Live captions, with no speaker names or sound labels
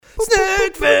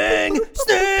Snake Fang,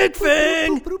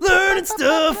 learning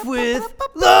stuff with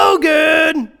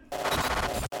Logan.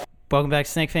 Welcome back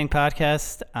to Snake Fang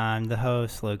Podcast. I'm the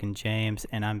host, Logan James,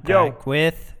 and I'm back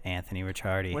with Anthony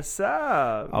Ricciardi. What's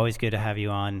up? Always good to have you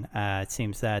on. It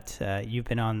seems that you've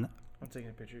been on. I'm taking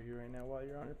a picture of you right now while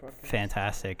you're on your podcast.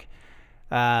 Fantastic.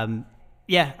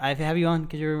 Yeah, I have you on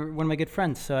because you're one of my good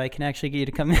friends, so I can actually get you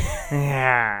to come in.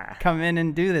 Yeah. Come in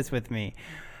and do this with me.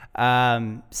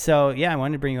 So yeah, I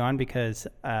wanted to bring you on because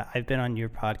I've been on your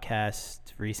podcast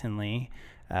recently,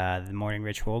 The Morning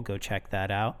Ritual. Go check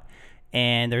that out.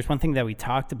 And there's one thing that we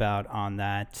talked about on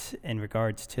that in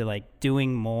regards to like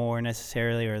doing more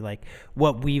necessarily, or like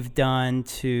what we've done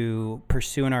to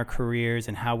pursue in our careers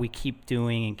and how we keep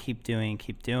doing and keep doing and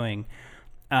keep doing.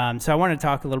 So I wanted to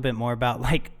talk a little bit more about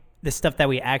like the stuff that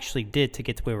we actually did to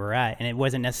get to where we're at. And it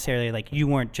wasn't necessarily like you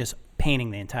weren't just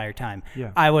painting the entire time.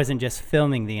 Yeah. I wasn't just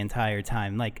filming the entire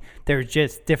time. Like there's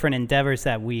just different endeavors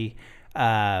that we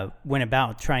went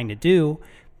about trying to do.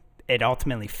 It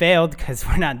ultimately failed because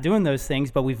we're not doing those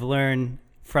things, but we've learned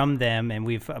from them and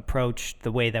we've approached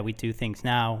the way that we do things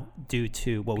now due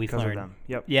to what we've learned. Of them.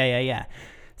 Yep. Yeah.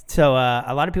 So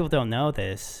a lot of people don't know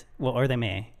this, well, or they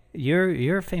may.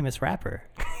 You're a famous rapper.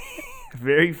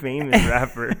 Very famous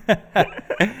rapper.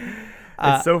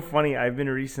 It's so funny. I've been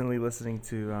recently listening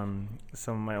to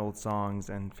some of my old songs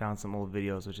and found some old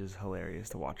videos, which is hilarious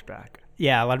to watch back.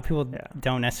 Yeah, a lot of people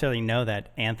don't necessarily know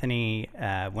that Anthony,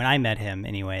 when I met him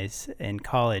anyways in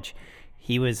college,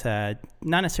 he was not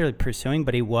necessarily pursuing,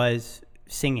 but he was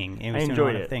singing. He was I doing enjoyed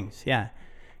a lot it. of things. Yeah.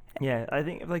 Yeah, I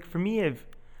think like for me,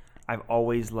 I've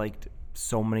always liked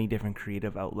so many different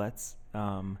creative outlets.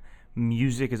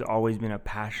 Music has always been a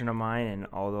passion of mine, and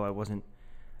although I wasn't,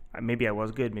 maybe I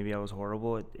was good, maybe I was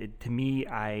horrible, it to me,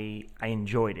 I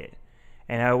enjoyed it.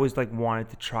 And I always like wanted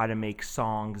to try to make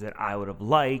songs that I would have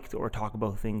liked or talk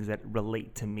about things that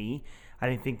relate to me. I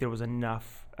didn't think there was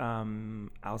enough,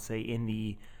 I'll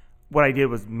say what I did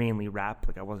was mainly rap.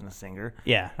 Like I wasn't a singer.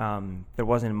 Yeah. There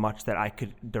wasn't much that I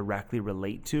could directly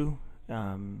relate to,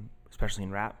 especially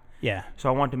in rap. Yeah. So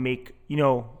I wanted to make,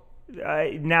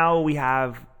 now we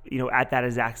have, at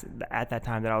that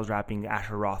time that I was rapping,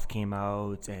 Asher Roth came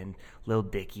out and Lil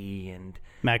Dicky and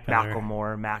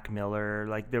Macklemore, Mac Miller.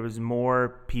 Like there was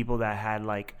more people that had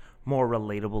like more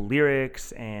relatable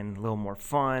lyrics and a little more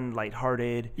fun,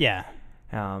 lighthearted. Yeah.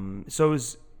 So it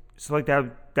was like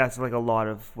that. That's like a lot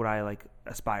of what I like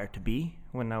aspired to be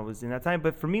when I was in that time.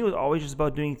 But for me, it was always just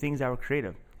about doing things that were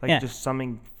creative, just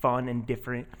something fun and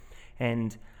different.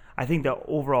 And I think the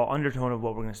overall undertone of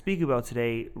what we're going to speak about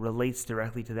today relates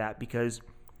directly to that, because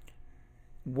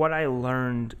what I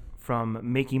learned from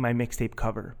making my mixtape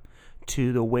cover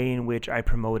to the way in which I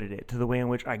promoted it, to the way in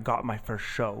which I got my first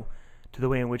show, to the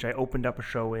way in which I opened up a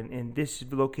show in this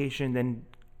location, then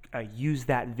I used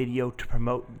that video to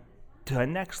promote to a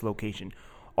next location.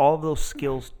 All of those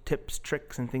skills, tips,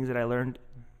 tricks, and things that I learned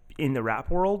in the rap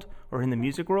world or in the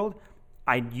music world,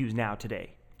 I use now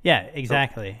today. Yeah,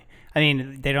 exactly. So, I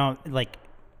mean, they don't like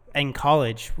in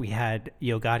college. We had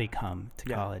Yo Gotti come to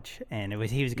college, and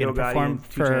he was going to perform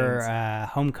for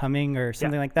Homecoming or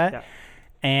something like that. Yeah.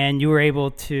 And you were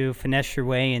able to finesse your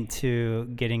way into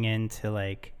getting into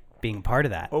like being a part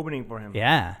of that, opening for him.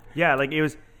 Yeah. Like it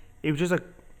was just like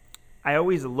I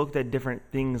always looked at different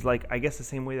things. Like I guess the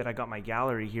same way that I got my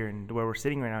gallery here and where we're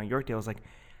sitting right now in Yorkdale is like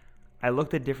I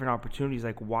looked at different opportunities.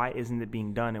 Like why isn't it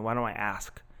being done, and why don't I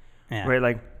ask? Yeah. Right,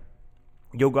 like.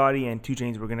 Yo Gotti and 2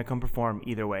 Chainz were gonna come perform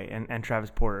either way, and Travis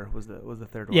Porter was the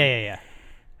third one. Yeah.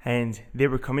 And they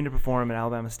were coming to perform at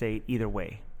Alabama State either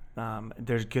way.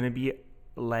 There's gonna be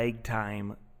lag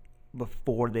time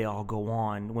before they all go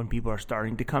on when people are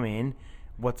starting to come in.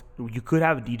 You could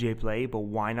have a DJ play, but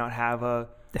why not have a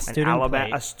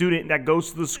student that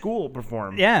goes to the school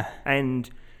perform? Yeah.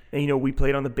 And we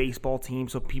played on the baseball team,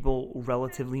 so people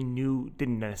relatively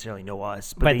didn't necessarily know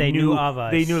us, but they knew of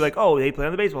us. They knew like, oh, they play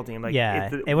on the baseball team. Like,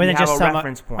 yeah, it wasn't just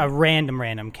a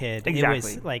random kid. Exactly.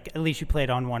 It was like at least you played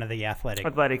on one of the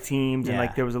athletic teams, and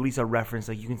like there was at least a reference.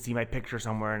 Like you can see my picture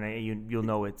somewhere, and you'll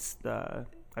know it's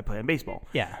I play on baseball.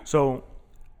 Yeah. So,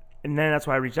 and then that's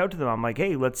why I reached out to them. I'm like,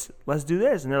 hey, let's do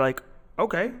this, and they're like,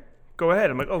 okay. Go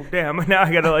ahead. I'm like, oh damn! Now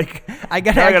I gotta like, I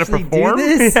gotta perform.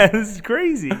 Do this. Yeah, this is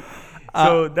crazy.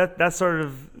 So that's sort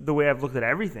of the way I've looked at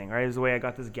everything, right? Is the way I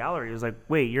got this gallery. It was like,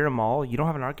 wait, you're a mall, you don't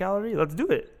have an art gallery? Let's do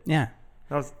it. Yeah.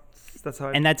 That's how.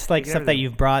 And that's like stuff that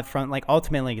you've brought from, like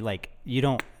ultimately, like you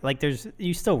don't like.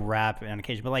 You still rap on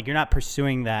occasion, but like you're not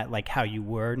pursuing that like how you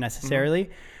were necessarily.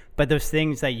 Mm-hmm. But those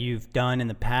things that you've done in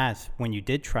the past when you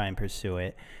did try and pursue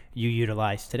it, you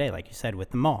utilize today, like you said,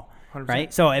 with the mall. 100%.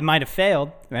 right? So it might have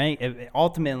failed, right? It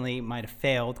ultimately might have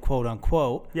failed, quote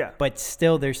unquote. Yeah. But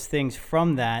still, there's things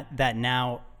from that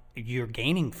now you're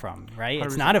gaining from, right? 100%.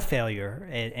 It's not a failure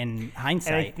in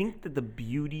hindsight. And I think that the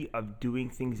beauty of doing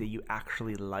things that you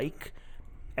actually like,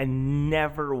 and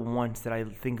never once did I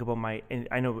think about and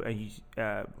I know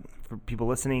for people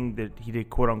listening that he did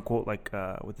quote unquote like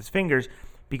with his fingers,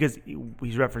 because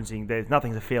he's referencing that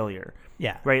nothing's a failure.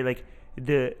 Yeah. Right? Like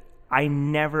I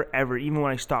never ever, even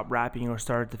when I stopped rapping or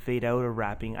started to fade out of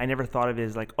rapping, I never thought of it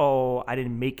as like, oh, I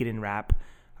didn't make it in rap.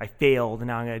 I failed and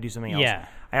now I'm going to do something else. Yeah.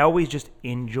 I always just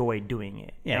enjoyed doing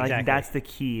it. Yeah, and exactly. I think that's the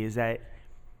key, is that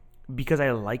because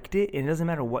I liked it, and it doesn't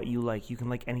matter what you like. You can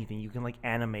like anything. You can like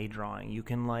anime drawing. You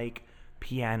can like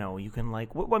piano. You can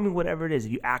like, whatever it is.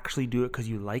 If you actually do it because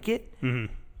you like it,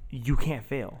 you can't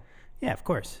fail. Yeah, of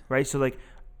course. Right? So like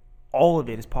all of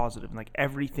it is positive. And like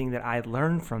everything that I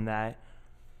learned from that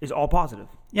is all positive.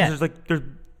 Yeah.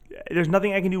 There's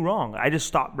nothing I can do wrong. I just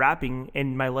stopped rapping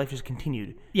and my life just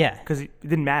continued. Yeah. Because it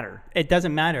didn't matter. It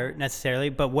doesn't matter necessarily,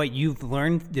 but what you've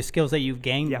learned, the skills that you've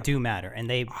gained do matter, and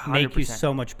they 100%. Make you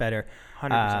so much better.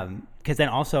 100%. Because then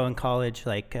also in college,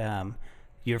 like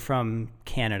you're from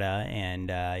Canada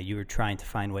and you were trying to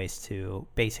find ways to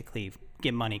basically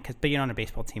get money, because being on a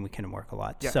baseball team, we couldn't work a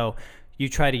lot. Yeah. So you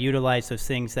try to utilize those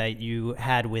things that you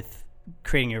had with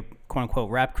creating your quote-unquote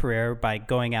rap career by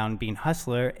going out and being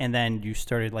hustler, and then you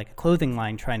started like a clothing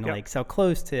line trying to like sell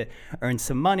clothes to earn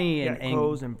some money and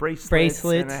clothes and bracelets.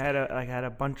 And I had a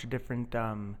bunch of different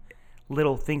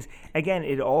little things. Again,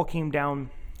 it all came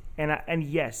down, and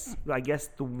yes, I guess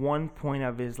the one point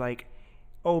of it is like,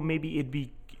 oh, maybe it'd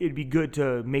be good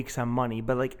to make some money,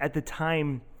 but like at the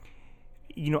time,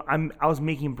 you know, I was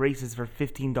making braces for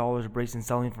 $15 a bracelet and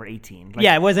selling for $18. Like,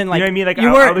 it wasn't like, you know what I mean? Like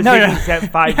I was making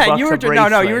 $5 you were, a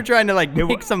bracelet. you were trying to like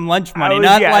make some lunch money,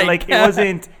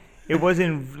 it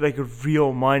wasn't like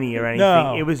real money or anything.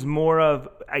 No. It was more of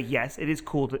yes, it is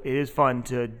cool. It is fun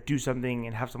to do something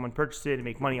and have someone purchase it and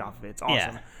make money off of it. It's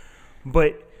awesome. Yeah.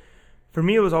 But for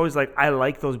me, it was always like, I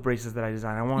like those braces that I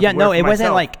designed. I want to wear it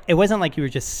myself. wasn't like you were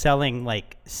just selling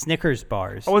like Snickers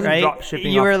bars. I wasn't right? drop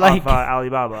shipping you were off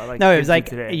Alibaba. Like no, it was like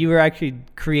today. You were actually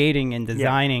creating and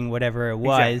designing whatever it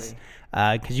was,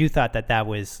 because you thought that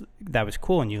was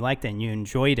cool and you liked it and you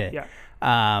enjoyed it. Yeah.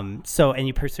 So and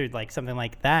you pursued like something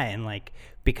like that, and like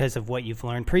because of what you've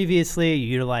learned previously, you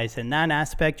utilized in that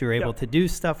aspect. You're able to do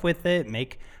stuff with it,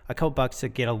 make a couple bucks to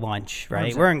get a lunch,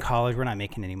 right? 100%. We're in college. We're not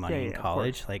making any money in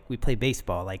college. Like we play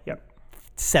baseball like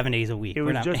 7 days a week.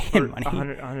 We're not making money.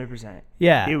 100%.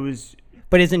 Yeah. It was.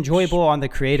 But it's enjoyable on the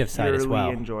creative side as well.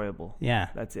 Enjoyable. Yeah.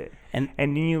 That's it. And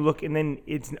then you look, and then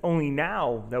it's only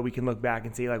now that we can look back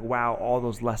and say like, wow, all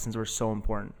those lessons were so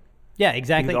important. Yeah,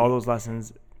 exactly. Because all those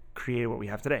lessons created what we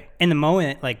have today. In the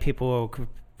moment, like people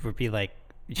would be like,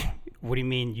 what do you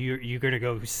mean you're gonna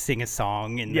go sing a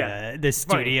song in the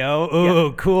studio?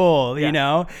 Oh, cool, you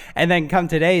know? And then come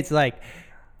today, it's like,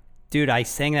 dude, I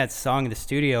sang that song in the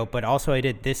studio, but also I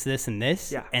did this, and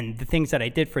this, and the things that I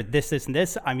did for this, and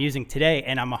this, I'm using today,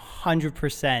 and I'm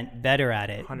 100% better at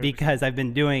it 100%. Because I've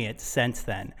been doing it since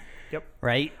then. Yep.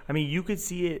 Right? I mean, you could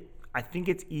see it. I think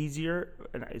it's easier.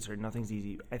 Sorry, nothing's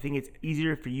easy. I think it's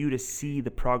easier for you to see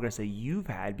the progress that you've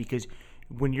had, because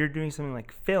when you're doing something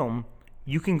like film,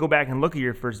 you can go back and look at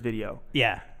your first video.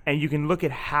 Yeah. And you can look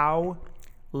at how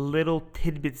little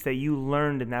tidbits that you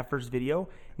learned in that first video.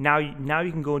 Now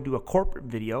you can go and do a corporate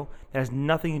video that has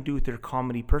nothing to do with your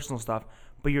comedy, personal stuff,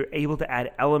 but you're able to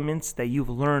add elements that you've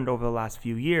learned over the last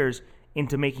few years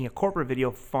into making a corporate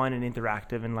video fun and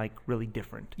interactive and like really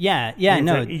different. Yeah,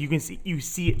 Like, you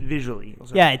see it visually.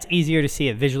 Yeah, it's easier to see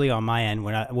it visually on my end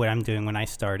what I'm doing when I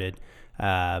started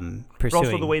pursuing but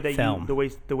also the way that film. the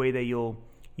way that you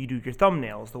do your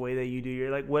thumbnails, the way that you do your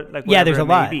there's a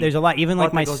lot. There's a lot. Even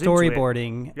like my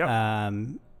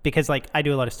storyboarding, because like I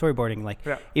do a lot of storyboarding. Like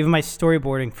even my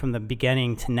storyboarding from the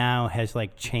beginning to now has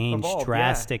like changed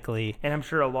drastically. And I'm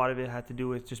sure a lot of it had to do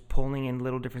with just pulling in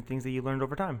little different things that you learned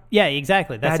over time. Yeah,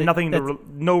 exactly. That had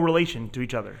no relation to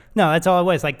each other. No, that's all it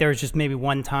was. Like there was just maybe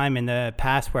one time in the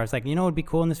past where I was like, you know what would be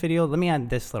cool in this video? Let me add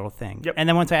this little thing. And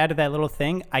then once I added that little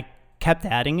thing, I kept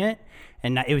adding it.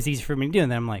 And it was easy for me to do.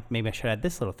 And then I'm like, maybe I should add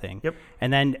this little thing.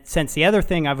 And then since the other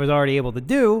thing I was already able to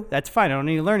do, that's fine. I don't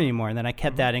need to learn anymore. And then I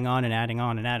kept adding on and adding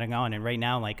on and adding on. And right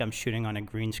now, like I'm shooting on a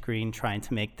green screen, trying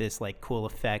to make this like cool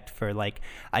effect for like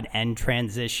an end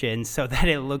transition so that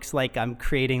it looks like I'm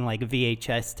creating like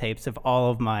VHS tapes of all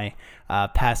of my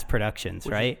past productions,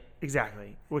 right?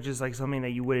 Exactly. Which is like something that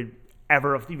you would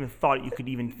ever have even thought you could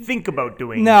even think about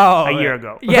doing a year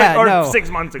ago. Or 6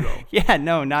 months ago. Yeah,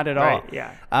 no, not at all. Right,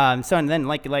 yeah. So and then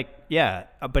like yeah.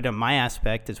 But on my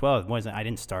aspect as well, I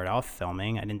didn't start off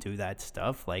filming. I didn't do that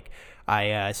stuff. Like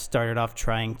I started off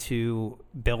trying to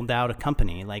build out a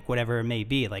company, like whatever it may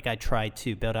be. Like I tried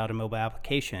to build out a mobile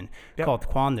application called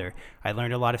Quander. I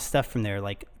learned a lot of stuff from there,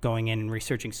 like going in and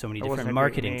researching so many different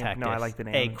marketing tactics. No, I like the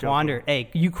name. Hey, Quander. Hey,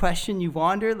 you question, you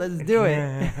wander. Let's do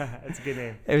it. That's a good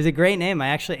name. It was a great name.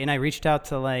 I reached out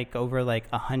to like over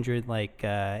like 100 like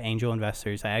angel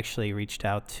investors. I actually reached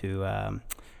out to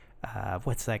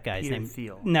what's that guy's name?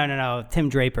 No. Tim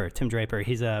Draper.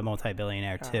 He's a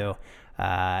multi-billionaire too.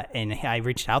 And I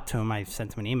reached out to him. I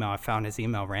sent him an email. I found his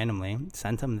email randomly,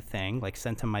 sent him the thing, like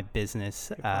sent him my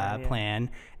business plan,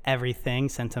 everything,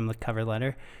 sent him the cover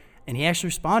letter. And he actually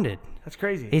responded. That's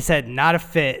crazy. He said, not a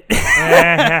fit.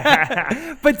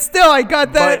 But still, I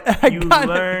got that. But you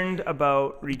learned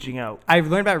about reaching out. I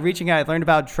learned about reaching out. I learned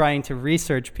about trying to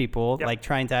research people, like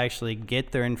trying to actually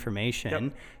get their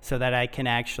information so that I can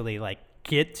actually like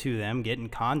get to them, get in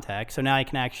contact. So now I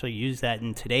can actually use that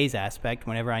in today's aspect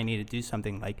whenever I need to do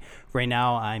something. Like right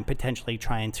now, I'm potentially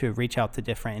trying to reach out to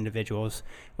different individuals.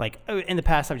 Like in the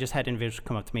past, I've just had individuals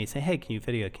come up to me and say, hey, can you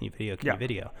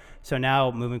video? So now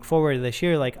moving forward this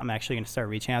year, like I'm actually going to start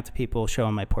reaching out to people,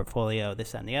 showing my portfolio,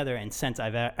 this, that, and the other. And since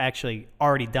I've actually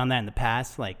already done that in the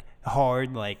past, like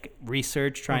hard, like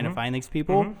research, trying to find these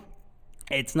people,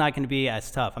 it's not going to be as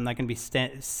tough. I'm not going to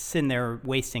be sitting there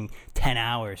wasting 10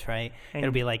 hours, right? And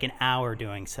it'll be like an hour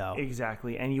doing so.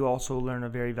 Exactly. And you also learn a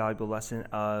very valuable lesson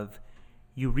of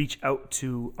you reach out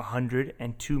to 100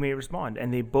 and 2 may respond.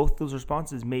 And both those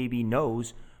responses may be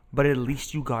no's, but at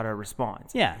least you got a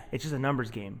response. Yeah. It's just a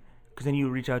numbers game. Because then you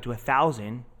reach out to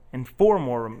 1,000 and 4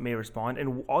 more may respond.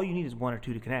 And all you need is 1 or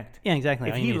 2 to connect. Yeah, exactly.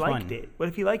 If he liked it, what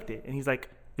if he liked it? And he's like,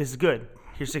 this is good.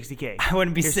 Here's $60K. I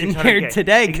wouldn't be sitting here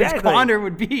today because Quander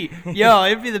would be,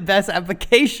 it'd be the best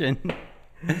application.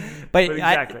 But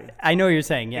exactly. I know what you're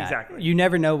saying. Yeah. Exactly. You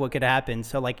never know what could happen.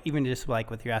 So like even just like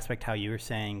with your aspect, how you were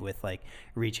saying with like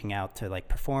reaching out to like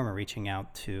perform or reaching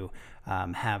out to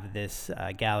have this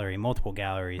gallery, multiple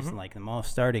galleries, and like the mall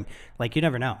starting, like you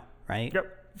never know, right?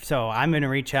 Yep. So I'm going to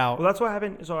reach out. Well, that's what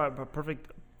happened. So a perfect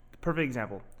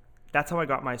example. That's how I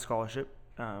got my scholarship.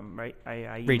 Right,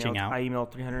 I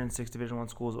emailed 306 Division I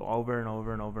schools over and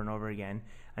over and over and over again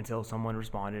until someone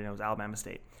responded, and it was Alabama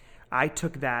State. I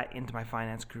took that into my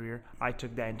finance career. I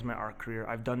took that into my art career.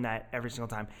 I've done that every single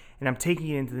time, and I'm taking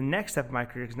it into the next step of my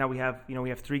career because now we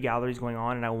have 3 galleries going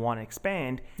on, and I want to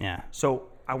expand. Yeah. So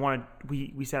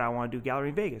we said I want to do a gallery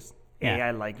in Vegas. Yeah. A,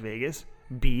 I like Vegas.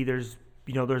 B, there's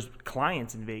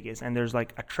clients in Vegas, and there's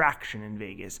like attraction in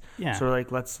Vegas. Yeah. So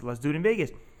like let's do it in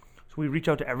Vegas. So we reach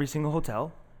out to every single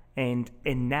hotel, and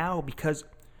now because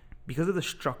of the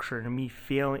structure and me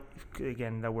failing,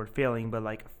 again, that word failing, but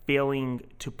like failing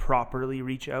to properly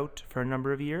reach out for a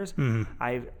number of years,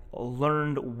 I've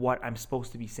learned what I'm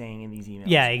supposed to be saying in these emails.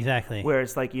 Yeah, exactly. Where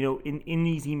it's like, in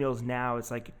these emails now, it's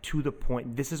like to the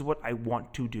point, this is what I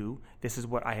want to do. This is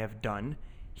what I have done.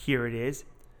 Here it is.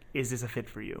 Is this a fit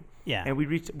for you? Yeah. And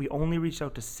we only reached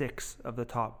out to 6 of the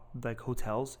top like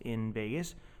hotels in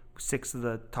Vegas. 6 of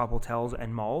the top hotels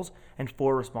and malls, and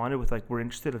 4 responded with like, we're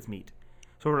interested, let's meet.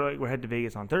 So we're headed to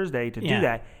Vegas on Thursday to do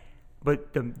that.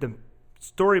 But the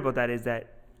story about that is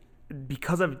that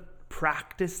because I've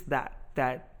practiced that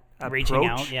reaching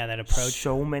approach, out, that approach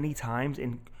so many times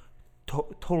in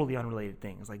totally unrelated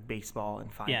things like baseball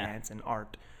and finance and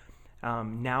art.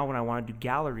 Now when I want to do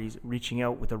galleries, reaching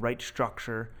out with the right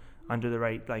structure under the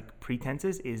right like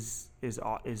pretenses is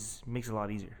makes it a lot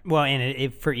easier. Well, and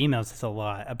it for emails, it's a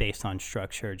lot based on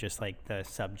structure, just like the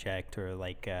subject or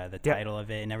like the title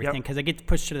of it and everything, because it gets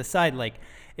pushed to the side. Like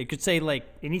it could say like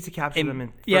it needs to capture them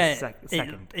in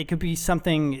second. It could be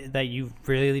something that you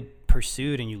really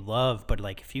pursued and you love, but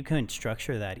like if you couldn't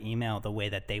structure that email the way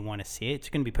that they want to see it, it's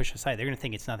going to be pushed aside. They're going to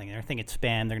think it's nothing. They're going to think it's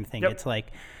spam. They're going to think it's like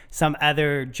some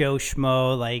other Joe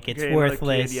Schmo, like it's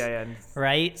worthless,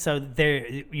 right? So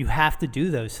you have to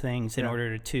do those things in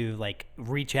order to like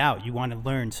reach out. You want to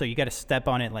learn, so you got to step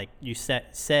on it, like you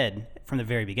said from the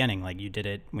very beginning. Like you did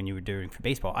it when you were doing for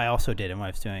baseball. I also did it when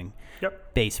I was doing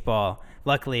baseball.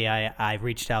 Luckily, I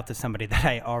reached out to somebody that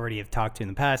I already have talked to in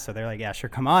the past, so they're like, yeah, sure,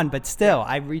 come on. But still,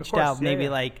 I reached out maybe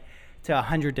like to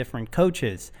 100 different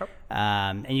coaches,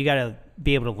 and you got to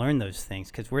be able to learn those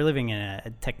things because we're living in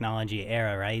a technology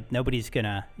era, right? Nobody's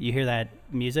gonna. You hear that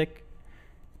music?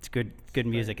 It's good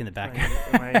music in the background.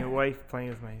 My wife playing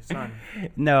with my son.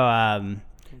 No,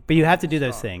 but you have to do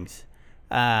those things.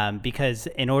 Because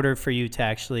in order for you to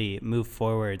actually move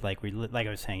forward, like I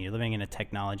was saying, you're living in a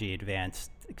technology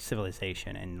advanced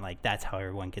civilization, and like that's how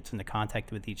everyone gets into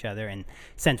contact with each other. And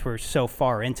since we're so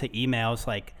far into emails,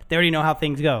 like they already know how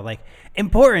things go. Like,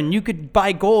 important, you could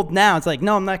buy gold now. It's like,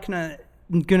 no, I'm not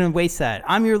gonna waste that.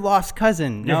 I'm your lost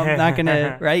cousin. No, I'm not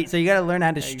gonna. Right. So you got to learn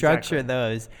how to structure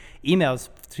those emails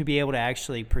to be able to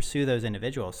actually pursue those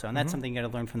individuals. So, and that's something you got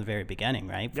to learn from the very beginning,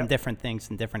 right? From different things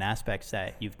and different aspects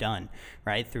that you've done,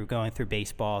 right? Through going through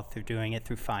baseball, through doing it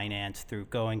through finance, through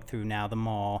going through now the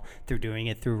mall, through doing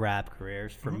it through rap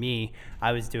careers. For me,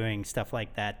 I was doing stuff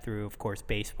like that through, of course,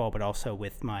 baseball, but also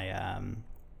with my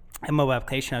a mobile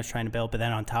application I was trying to build. But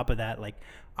then on top of that, like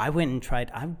I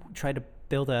tried to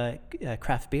build a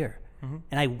craft beer.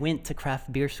 And I went to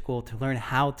craft beer school to learn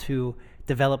how to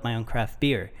develop my own craft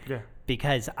beer. Yeah.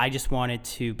 Because I just wanted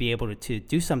to be able to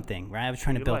do something, right? I was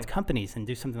trying to build companies and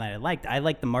do something that I liked. I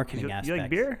like the marketing aspect. You like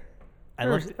beer? I've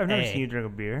never seen you drink a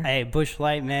beer. Hey, Busch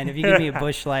Light, man. If you give me a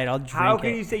Busch Light, I'll drink it. How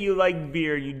can you say you like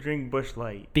beer, you drink Busch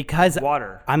Light? Because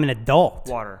water. I'm an adult.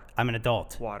 Water. I'm an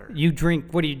adult. Water. You drink,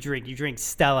 what do you drink? You drink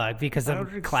Stella because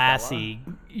I'm classy.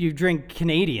 Stella. You drink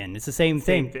Canadian. It's the same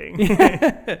thing.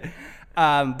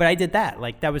 But I did that.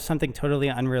 Like, that was something totally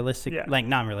unrealistic. Yeah. Like,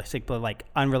 not unrealistic, but like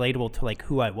unrelatable to like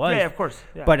who I was. Yeah, of course.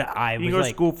 Yeah. But I was you go like,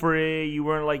 to school for it. You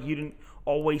weren't like, you didn't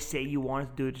always say you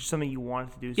wanted to do it. Just something you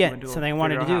wanted to do. So something I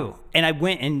wanted to do. And I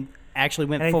went and actually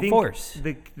went full force.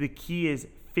 The key is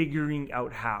figuring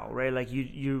out how, right? Like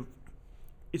you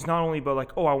it's not only about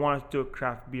like, oh, I want to do a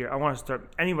craft beer.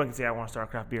 Anyone can say I want to start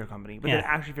a craft beer company, but then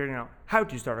actually figuring out how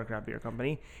to start a craft beer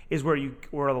company is where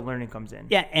all the learning comes in.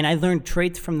 Yeah, and I learned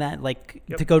traits from that, like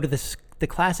to go to the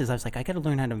classes. I was like, I got to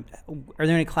learn how to. Are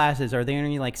there any classes? Are there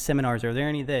any like seminars? Are there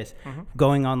any this?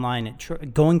 Going online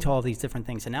and going to all these different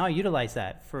things, and now I utilize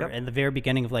that for in the very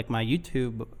beginning of like my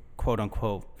YouTube quote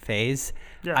unquote phase.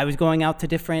 I was going out to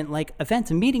different like events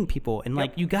and meeting people, and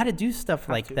like you got to do stuff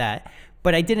like that.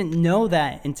 But I didn't know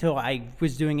that until I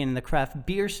was doing it in the craft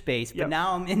beer space. But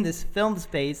now I'm in this film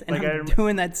space and like I'm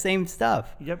doing that same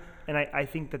stuff. Yep. And I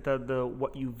think that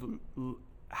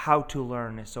how to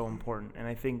learn is so important. And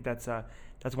I think that's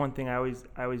one thing I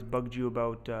always bugged you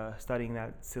about studying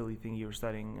that silly thing you were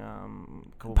studying.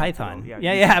 Python.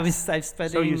 Yeah. I was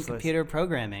studying so computer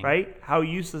programming. Right? How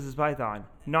useless is Python?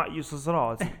 Not useless at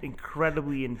all. It's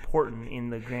incredibly important in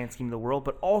the grand scheme of the world.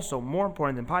 But also more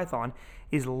important than Python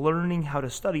is learning how to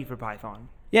study for Python.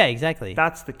 Yeah, exactly.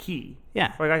 That's the key.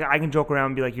 Yeah. Like I can joke around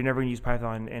and be like, you're never going to use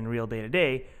Python in real day to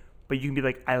day. But you can be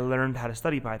like, I learned how to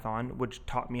study Python, which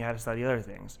taught me how to study other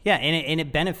things. Yeah, and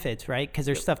it benefits, right? Because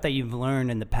there's stuff that you've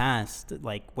learned in the past,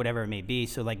 like whatever it may be.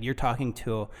 So like you're talking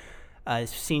to a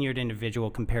senior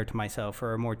individual compared to myself,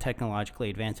 or a more technologically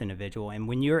advanced individual. And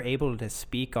when you're able to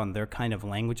speak on their kind of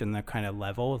language and their kind of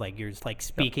level, like you're just like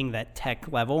speaking that tech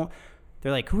level,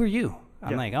 they're like, who are you?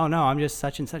 I'm like, oh no, I'm just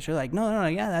such and such. They're like, no,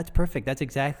 yeah, that's perfect. That's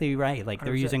exactly right. Like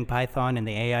they're 100%. Using Python and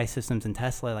the AI systems in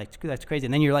Tesla. Like that's crazy.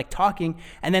 And then you're like talking,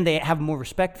 and then they have more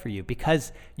respect for you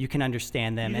because you can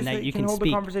understand them and that you can hold speak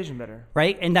the conversation better,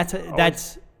 right? And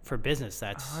that's for business.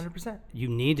 That's 100%. You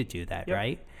need to do that,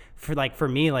 right? For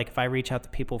me, like if I reach out to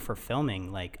people for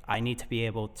filming, like I need to be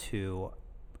able to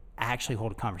actually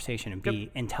hold a conversation and be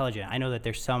intelligent. I know that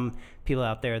there's some people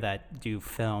out there that do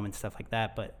film and stuff like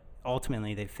that, but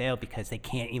ultimately they fail because they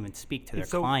can't even speak to their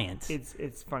clients.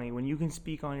 It's funny when you can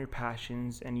speak on your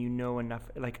passions and you know enough.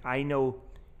 Like I know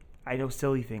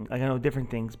silly things, like I know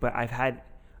different things, but I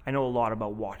know a lot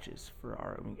about watches for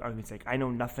our argument's sake. I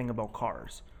know nothing about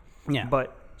cars. Yeah.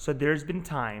 But so there's been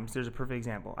times, there's a perfect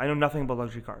example. I know nothing about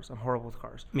luxury cars. I'm horrible with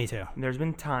cars. Me too. And there's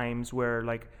been times where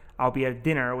like I'll be at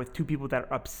dinner with two people that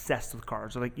are obsessed with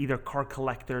cars, or like either car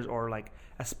collectors or like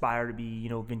aspire to be,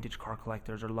 vintage car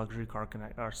collectors or luxury car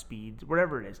or speeds,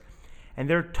 whatever it is. And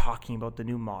they're talking about the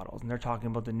new models and they're talking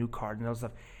about the new cars and those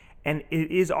stuff. And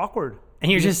it is awkward.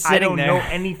 And you're just sitting there. I don't know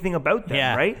anything about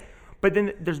them, right? But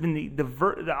then there's been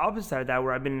the opposite side of that,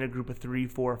 where I've been in a group of 3,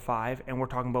 4, 5, and we're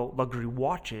talking about luxury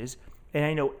watches, and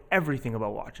I know everything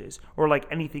about watches, or like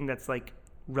anything that's like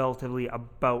relatively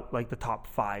about like the top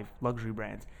 5 luxury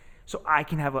brands. So I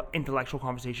can have an intellectual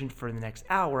conversation for the next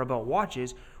hour about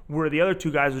watches, where the other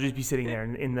two guys will just be sitting there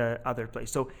in the other place.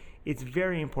 So it's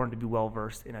very important to be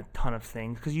well-versed in a ton of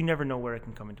things because you never know where it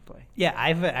can come into play. Yeah, I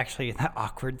have that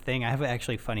awkward thing. I have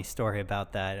actually a funny story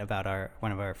about that, about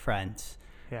one of our friends.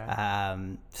 Yeah.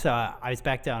 So I was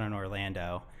back down in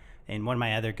Orlando, and one of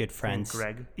my other good friends,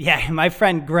 Greg. Yeah, my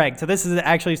friend Greg. So this is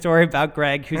actually a story about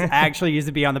Greg, who's actually used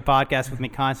to be on the podcast with me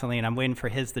constantly, and I'm waiting for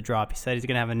his to drop. He said he's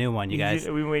gonna have a new one. You guys,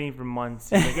 we've been waiting for months.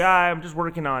 He's like, I'm just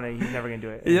working on it. He's never gonna do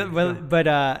it. Yeah,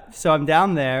 but so I'm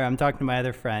down there. I'm talking to my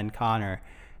other friend Connor,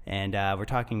 and we're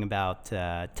talking about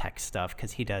tech stuff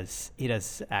because he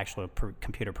does actual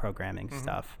computer programming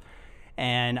stuff.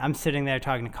 And I'm sitting there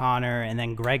talking to Connor, and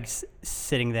then Greg's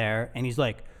sitting there, and he's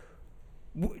like,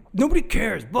 nobody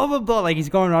cares, blah, blah, blah. Like, he's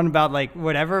going on about, like,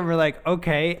 whatever. And we're like,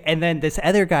 okay. And then this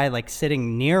other guy, like,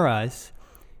 sitting near us,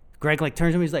 Greg, like,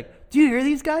 turns to me, he's like, do you hear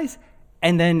these guys?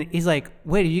 And then he's like,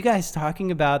 wait, are you guys talking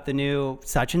about the new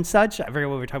such and such? I forget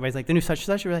what we were talking about. He's like, the new such and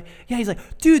such? We're like, yeah. He's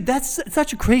like, dude, that's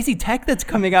such a crazy tech that's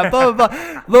coming out, blah, blah,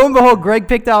 blah. Lo and behold, Greg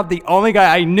picked out the only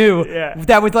guy I knew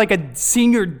that was like a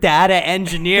senior data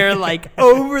engineer, like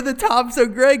over the top. So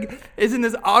Greg is in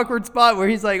this awkward spot where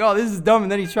he's like, oh, this is dumb.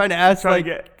 And then he's trying to ask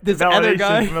this other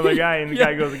guy. From another guy, and the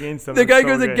guy goes against him. The guy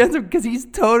goes against him because he's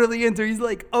totally into it. He's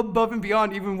like above and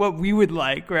beyond even what we would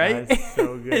like, right? That's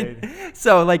so good.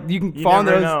 So like you can fall in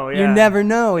those, you never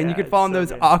know, and you can fall in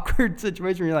those awkward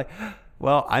situations where you're like,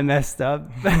 well, I messed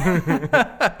up.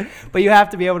 But you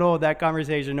have to be able to hold that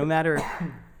conversation no matter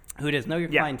who it is. Know your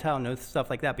clientele, know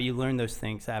stuff like that. But you learn those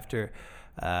things after,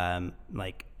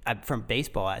 from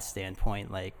baseball standpoint,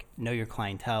 like know your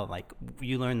clientele. Like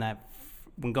you learn that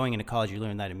when going into college, you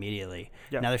learn that immediately.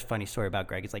 Now there's a funny story about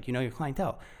Greg. It's like, you know your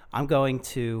clientele. I'm going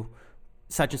to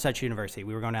such and such university.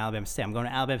 We were going to Alabama State. I'm going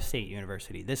to Alabama State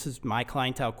University. This is my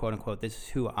clientele, quote unquote. This is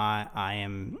who I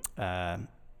am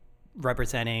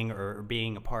representing or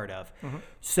being a part of.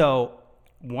 So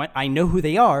I know who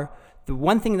they are. The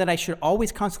one thing that I should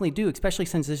always constantly do, especially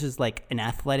since this is like an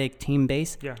athletic team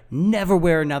base, never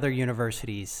wear another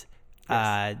university's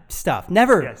stuff.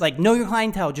 Never. Like, know your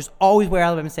clientele. Just always wear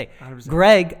Alabama State. 100%.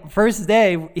 Greg, first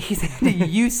day, he's in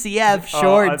UCF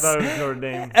shorts. I thought it was Notre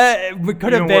Dame. It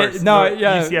could have been. Worse. No,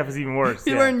 UCF is even worse.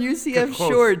 He's wearing UCF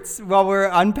shorts while we're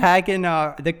unpacking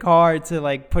the car to,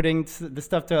 like, putting the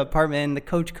stuff to the apartment. And the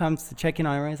coach comes to check in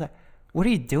on him. He's like, what are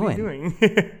you doing?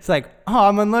 It's like, oh,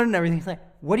 I'm unlearning everything. He's like,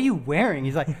 what are you wearing?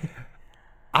 He's like,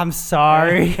 I'm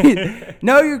sorry.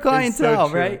 Know your clientele,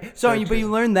 right? So but you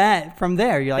learn that from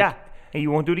there. You're like, and you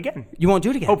won't do it again. You won't do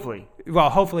it again. Hopefully. Well,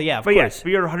 hopefully, yeah, of course. Yes, but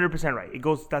you're 100% right. It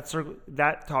goes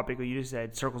that topic that you just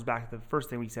said circles back to the first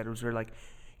thing we said. Was where, like,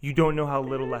 you don't know how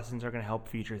little lessons are going to help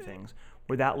future things.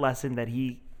 Or that lesson that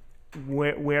he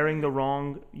wearing the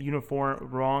wrong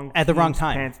uniform, at the wrong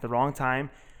time, pants at the wrong time.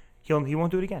 He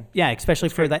won't do it again. Yeah, especially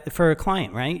for a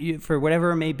client, right? For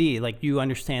whatever it may be, like, you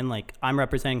understand, like, I'm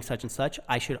representing such and such.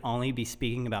 I should only be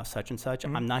speaking about such and such.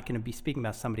 I'm not going to be speaking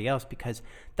about somebody else because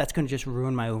that's going to just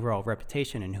ruin my overall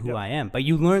reputation and who I am. But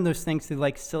you learn those things through,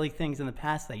 like, silly things in the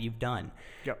past that you've done,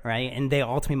 right? And they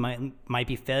ultimately might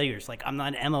be failures. Like, I'm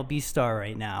not an MLB star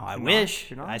right now.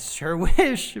 I sure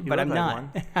wish, but I'm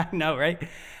not. I know, right?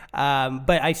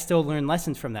 But I still learn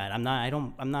lessons from that. I'm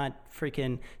not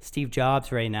freaking Steve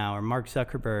Jobs right now or Mark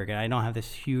Zuckerberg, and I don't have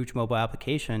this huge mobile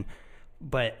application.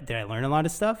 But did I learn a lot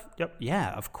of stuff? Yep.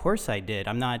 Yeah, of course I did.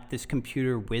 I'm not this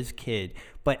computer whiz kid,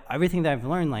 but everything that I've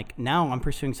learned, like, now I'm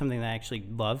pursuing something that I actually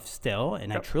love still,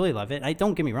 and I truly love it.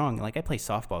 Don't get me wrong, like, I play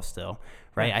softball still,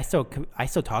 right? I still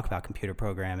talk about computer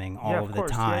programming all of the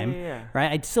time,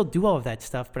 right? I still do all of that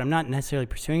stuff, but I'm not necessarily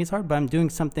pursuing as hard, but I'm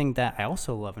doing something that I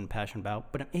also love and passionate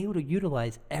about, but I'm able to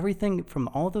utilize everything from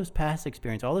all those past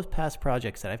experience, all those past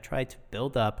projects that I've tried to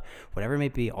build up, whatever it may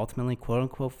be, ultimately, quote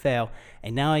unquote, fail,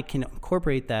 and now I can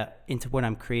incorporate that into what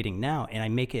I'm creating now, and I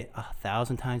make it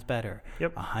 1,000 times better,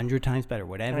 100 times better,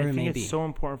 whatever it may be. I think it's so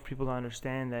important for people to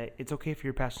understand that it's okay for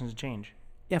your passions to change.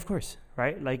 Yeah, of course.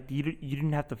 Right? Like, you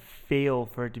didn't have to fail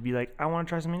for it to be like, I want to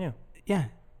try something new. Yeah.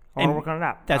 I want to work on an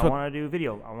app. I want to do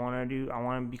video. I want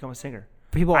to become a singer.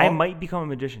 I might become a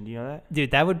magician. Do you know that?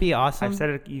 Dude, that would be awesome. I've said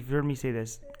it. You've heard me say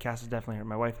this. Cass has definitely heard.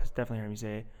 My wife has definitely heard me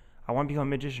say it. I want to become a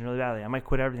magician really badly. I might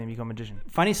quit everything and become a magician.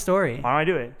 Funny story. Why don't I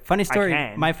do it? Funny story. I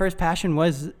can. My first passion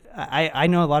was I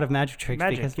know a lot of magic tricks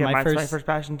because my first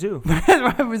passion too.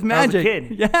 It was magic. When I was a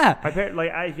kid. Yeah.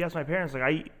 If you ask my parents,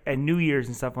 like, at New Year's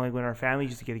and stuff, like when our family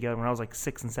used to get together when I was like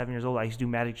 6 and 7 years old, I used to do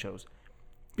magic shows.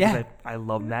 Yeah. I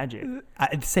love magic.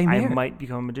 Same here. I might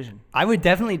become a magician. I would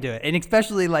definitely do it, and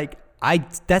especially like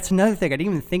that's another thing I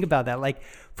didn't even think about that. Like,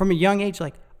 from a young age,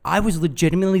 like, I was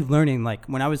legitimately learning. Like,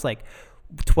 when I was like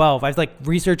 12, I was like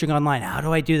researching online, how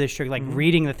do I do this trick, like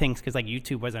reading the things, because like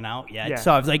YouTube wasn't out yet,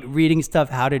 so I was like reading stuff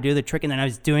how to do the trick, and then I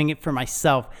was doing it for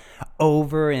myself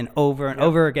over and over and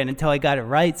over again until I got it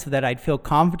right, so that I'd feel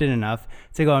confident enough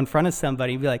to go in front of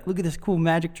somebody and be like, look at this cool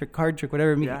magic trick, card trick,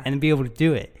 whatever, and be able to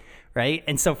do it, right?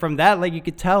 And so from that, like, you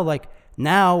could tell, like,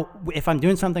 now if I'm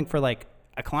doing something for like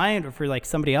a client or for like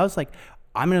somebody else, like,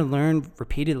 I'm going to learn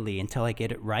repeatedly until I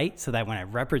get it right, so that when I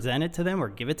represent it to them or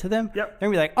give it to them, they're going to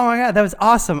be like, oh my God, that was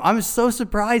awesome. I'm so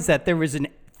surprised that there was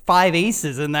 5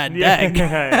 aces in that deck.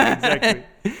 Yeah,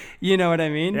 exactly. You know what I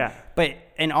mean? Yeah. But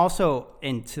And also,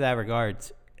 to that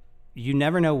regards, you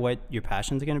never know what your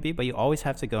passions are going to be, but you always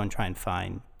have to go and try and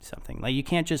find something. Like, you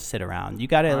can't just sit around. You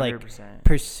got to, like,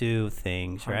 pursue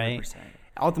things, right? 100%.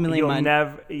 Ultimately, you'll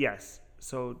never, yes.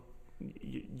 So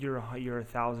you're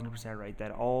 1,000% right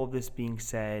that all this being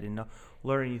said and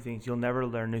learning new things, you'll never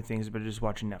learn new things by just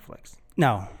watching Netflix.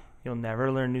 No. You'll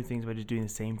never learn new things by just doing the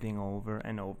same thing over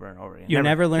and over and over again. You'll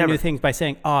never learn new things by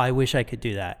saying, "Oh, I wish I could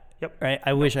do that." Yep. Right?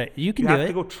 You can do it. You have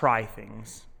to go try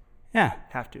things. Yeah.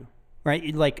 Have to.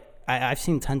 Right? Like, I've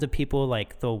seen tons of people,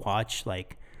 like, they'll watch,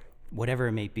 like, whatever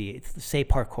it may be. Say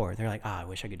parkour. They're like, I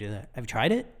wish I could do that. Have you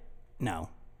tried it? No.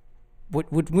 What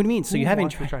do you mean? So you haven't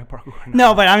tried parkour?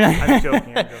 No, but I'm not. I'm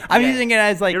joking. I'm using it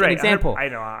as like an example. I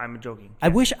know. I'm joking. I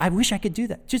wish I could do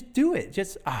that. Just do it.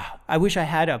 Just I wish I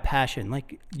had a passion.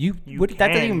 Like you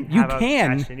can.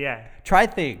 Passion, yeah. Try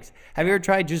things. Have you ever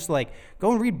tried just like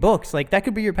go and read books? Like that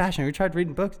could be your passion. Have you tried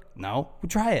reading books? No. Well,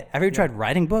 try it. Have you tried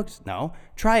writing books? No.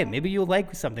 Try it. Maybe you'll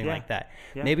like something like that.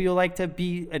 Yeah. Maybe you'll like to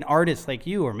be an artist like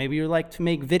you, or maybe you'll like to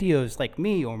make videos like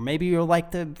me, or maybe you'll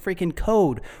like to freaking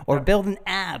code or build an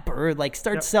app or like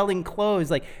start selling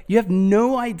clothes. Like you have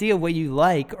no idea what you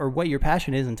like or what your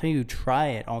passion is until you try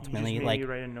it. Ultimately, you just like made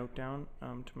me write a note down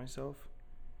to myself,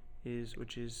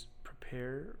 which is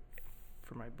prepare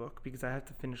for my book because I have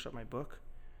to finish up my book.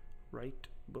 Write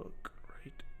book.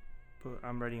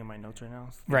 I'm writing in my notes right now.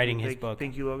 Writing his book.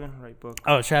 Thank you, Logan. Write book.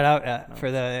 Oh, shout out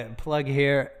for the plug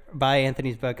here. Buy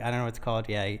Anthony's book. I don't know what it's called.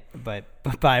 Yeah, but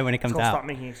buy it when it comes out. Stop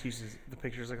Making Excuses. The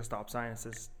picture is like a stop sign. It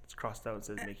says it's crossed out. It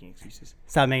says Making Excuses.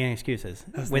 Stop Making Excuses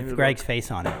with Greg's face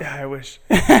on it. I wish.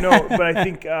 No, but I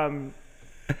think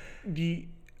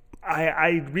I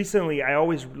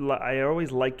always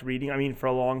liked reading. I mean, for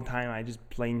a long time, I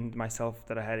just blamed myself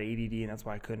that I had ADD, and that's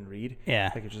why I couldn't read. Yeah,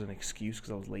 like it's just an excuse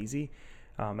because I was lazy.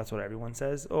 That's what everyone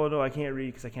says. Oh no, I can't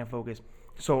read because I can't focus.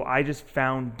 So I just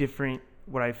found different.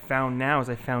 What I found now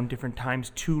is I found different times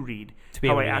to read.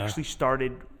 How I actually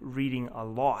started reading a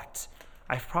lot.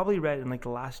 I've probably read in like the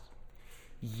last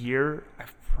year.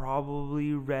 I've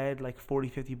probably read like 40,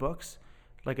 50 books.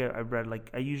 Like I read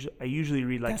like I usually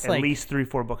read like at least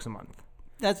 3-4 books a month.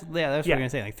 That's what I'm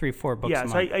gonna say, like 3-4 books a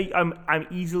month. Yeah, so I'm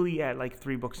easily at like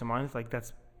 3 books a month. Like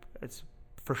it's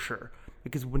for sure.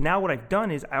 Because now what I've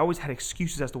done is I always had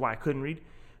excuses as to why I couldn't read.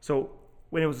 So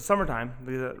when it was the summertime,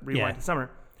 the rewind to summer,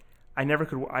 I never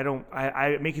could.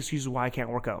 I make excuses why I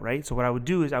can't work out. Right. So what I would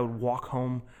do is I would walk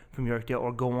home from Yorkdale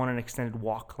or go on an extended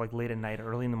walk like late at night or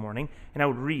early in the morning, and I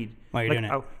would read. While you're doing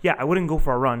it? I wouldn't go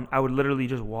for a run. I would literally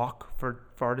just walk for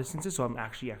far distances. So I'm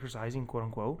actually exercising, quote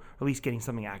unquote, or at least getting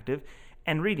something active,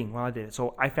 and reading while I did it.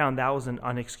 So I found that was an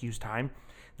unexcused time.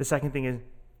 The second thing is.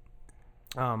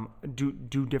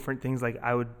 Do different things. Like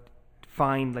I would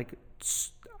find like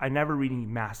I never read any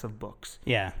massive books.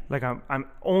 Yeah. Like I'm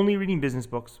only reading business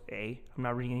books. I'm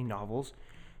not reading any novels,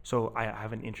 so I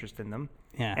have an interest in them.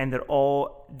 Yeah. And they're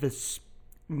all this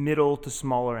middle to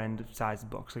smaller end size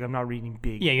books. Like I'm not reading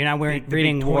big. Yeah, you're not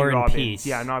reading War and Peace.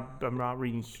 Yeah, I'm not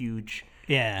reading huge.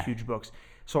 Yeah. Huge books.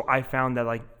 So I found that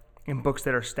like in books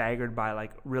that are staggered by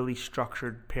like really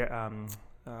structured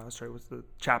what's the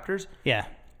chapters? Yeah.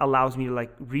 Allows me to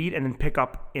like read and then pick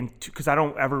up because I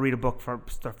don't ever read a book from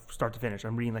start to finish.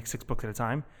 I'm reading like 6 books at a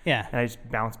time. Yeah. And I just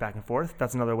bounce back and forth.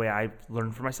 That's another way I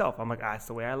learn for myself. I'm like, that's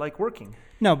the way I like working.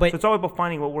 No, but so it's all about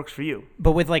finding what works for you.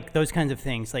 But with like those kinds of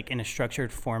things, like in a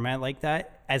structured format like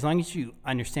that, as long as you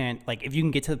understand, like if you can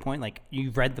get to the point, like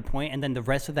you've read the point, and then the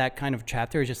rest of that kind of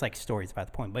chapter is just like stories about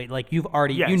the point. But like you've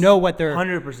already, you know what they're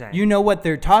 100%. You know what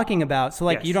they're talking about. So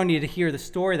like you don't need to hear the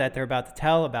story that they're about to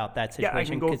tell about that situation. Yeah, I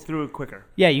can go through it quicker.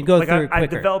 Yeah, you go through it quicker. I've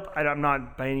developed. I'm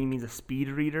not by any means a speed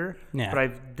reader, but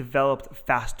I've developed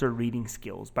faster reading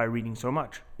skills by reading so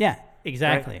much. Yeah.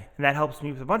 Exactly. Right? And that helps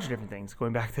me with a bunch of different things.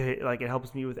 Going back to like it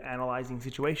helps me with analyzing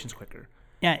situations quicker.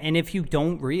 Yeah, and if you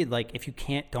don't read, like if you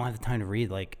don't have the time to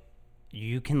read, like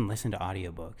you can listen to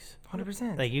audiobooks.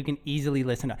 100%. Like you can easily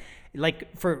listen to,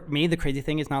 like for me, the crazy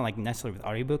thing is not like necessarily with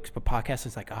audiobooks, but podcasts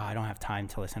is like, oh, I don't have time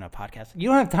to listen to a podcast. You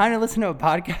don't have time to listen to a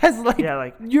podcast?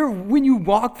 When you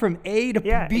walk from A to B,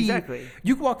 exactly.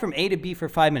 You can walk from A to B for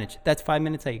 5 minutes. That's 5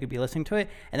 minutes that you could be listening to it,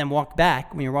 and then walk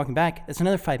back. When you're walking back, that's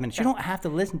another 5 minutes. You don't have to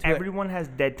listen to Everyone has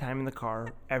dead time in the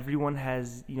car. Everyone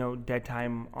has, dead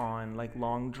time on like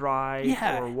long drives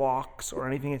or walks or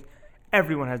anything.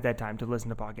 Everyone has that time to listen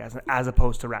to podcasts as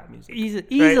opposed to rap music.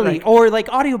 Easily. Right? Or like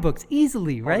audiobooks.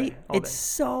 Easily, right? All day. It's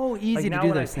so easy to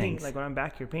do those things. Like when I'm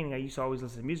back here painting, I used to always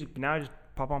listen to music, but now I just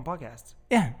pop on podcasts.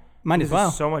 Yeah, might as well.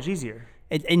 It's so much easier.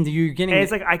 And you're getting... And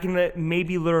it's like I can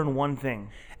maybe learn one thing.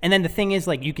 And then the thing is,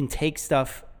 like, you can take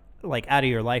stuff like out of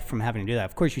your life from having to do that.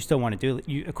 Of course, you still want to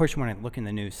do. Of course, you want to look in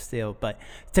the news still. But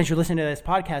since you're listening to this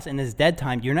podcast in this dead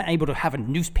time, you're not able to have a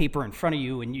newspaper in front of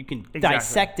you and you can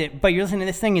dissect it. But you're listening to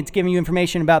this thing; it's giving you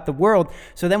information about the world.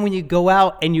 So then, when you go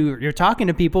out and you're talking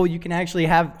to people, you can actually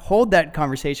hold that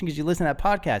conversation because you listen to that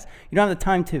podcast. You don't have the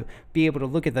time to be able to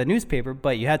look at the newspaper,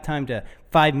 but you had time to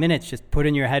 5 minutes just put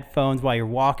in your headphones while you're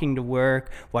walking to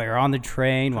work, while you're on the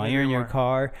train, while you're in your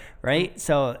car, right?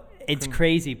 So. It's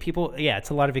crazy. People,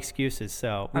 it's a lot of excuses.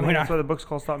 So that's why the book's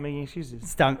called Stop Making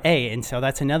Excuses. And so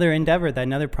that's another endeavor,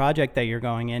 another project that you're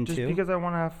going into. Just because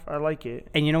I like it.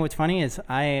 And you know what's funny is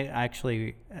I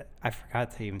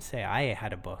forgot to even say I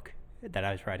had a book that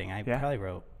I was writing. I probably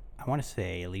wrote, I want to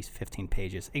say at least 15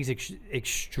 pages. It's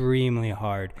extremely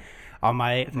hard. On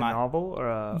my novel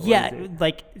or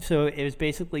so it was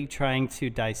basically trying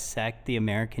to dissect the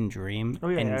American dream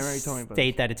and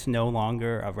state that it's no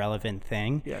longer a relevant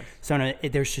thing. Yes. So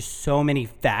there's just so many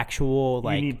factual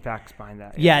you need facts behind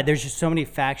that. Yeah, there's just so many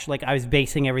facts. Like I was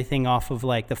basing everything off of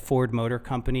like the Ford Motor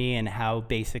Company and how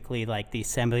basically like the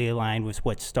assembly line was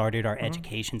what started our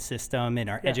education system, and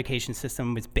our education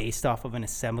system was based off of an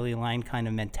assembly line kind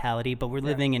of mentality. But we're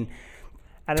living in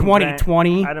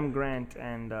 2020. Adam Grant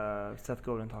and Seth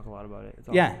Godin talk a lot about it.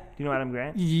 Do you know Adam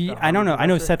Grant? I don't know. I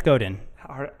know Seth Godin.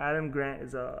 Adam Grant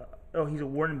is he's a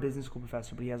Wharton Business School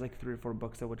professor, but he has like 3 or 4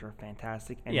 books which are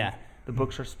fantastic. And the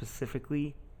books are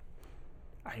specifically,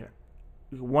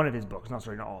 one of his books, not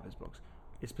all of his books,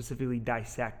 it specifically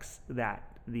dissects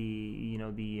that the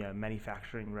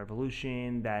manufacturing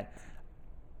revolution that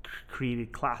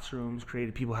created classrooms,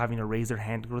 created people having to raise their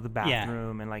hand to go to the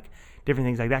bathroom, and like different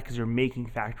things like that because you're making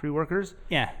factory workers.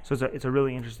 Yeah. So it's a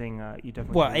really interesting. You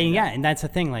definitely. And that's the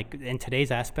thing. Like in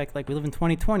today's aspect, like we live in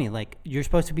 2020. Like you're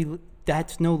supposed to be.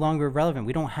 That's no longer relevant.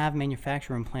 We don't have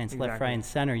manufacturing plants left, right, and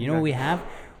center. You know what we have?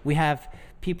 We have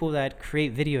people that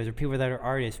create videos or people that are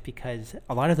artists because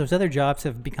a lot of those other jobs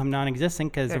have become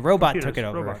non-existent because the robot took it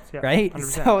over, right?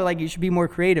 100%. So like you should be more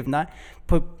creative, not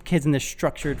put kids in this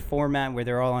structured format where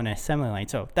they're all on an assembly line.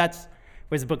 So that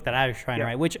was the book that I was trying to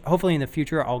write, which hopefully in the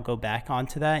future I'll go back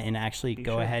onto that and actually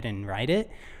go ahead and write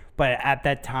it. But at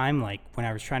that time, like when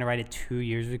I was trying to write it 2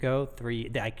 years ago,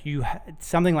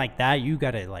 something like that, you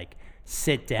got to like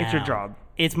sit down. It's your job.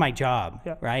 It's my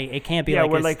job, right? It can't be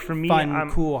like this fun,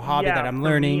 cool hobby that I'm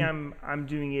learning. For me, I'm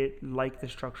doing it like the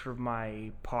structure of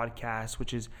my podcast,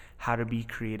 which is how to be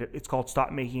creative. It's called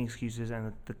Stop Making Excuses,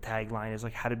 and the tagline is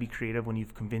like how to be creative when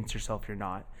you've convinced yourself you're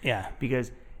not. Yeah.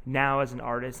 Because now as an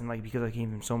artist, and like because I came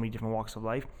from so many different walks of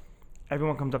life,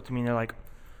 everyone comes up to me and they're like,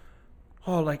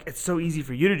 "Oh, like it's so easy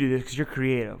for you to do this because you're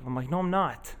creative." I'm like, "No, I'm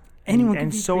not." Anyone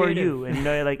and so creative. Are you, and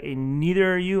and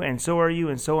neither are you, and so are you,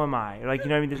 and so am I. Like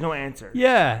what I mean, there's no answer.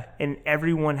 Yeah. And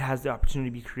everyone has the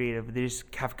opportunity to be creative. They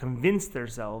just have convinced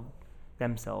themselves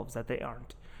that they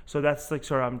aren't. So that's like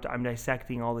sort of I'm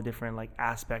dissecting all the different like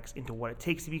aspects into what it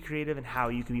takes to be creative and how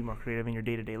you can be more creative in your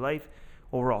day-to-day life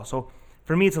overall. So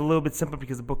for me, it's a little bit simpler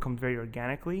because the book comes very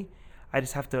organically. I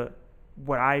just have to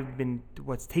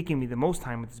what's taking me the most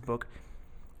time with this book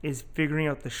is figuring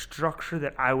out the structure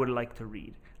that I would like to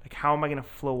read. Like, how am I going to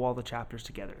flow all the chapters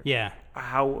together? Yeah.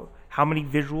 How many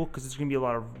visual, because there's going to be a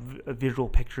lot of visual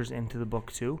pictures into the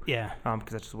book, too. Yeah. Because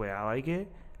that's just the way I like it.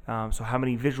 So how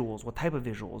many visuals? What type of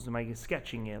visuals? Am I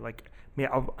sketching it? Like,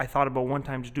 I thought about one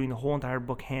time just doing the whole entire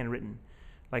book handwritten.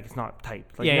 Like, it's not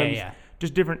typed. Like,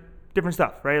 just different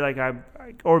stuff, right? Like,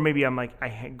 or maybe I'm like,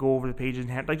 I go over the pages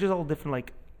and like, just all different,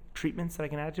 like, treatments that I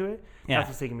can add to it. That's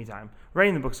what's taking me time.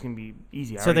 Writing the book's going to be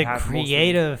easy. So the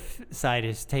creative side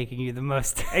is taking you the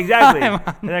most exactly.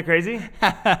 Isn't that crazy?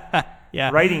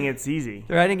 Yeah. Writing, it's easy.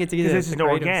 Writing, it's easy. This is no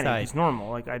organic. Side. It's normal.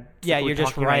 Like you're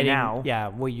just writing right now. Yeah,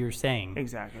 what you're saying.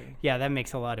 Exactly. Yeah, that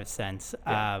makes a lot of sense.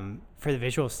 Yeah. For the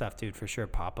visual stuff, dude, for sure,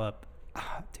 pop-up.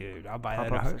 Dude, I'll buy that.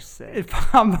 Pop-ups are sick.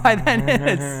 I'll buy that in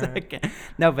a second.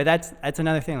 No, but that's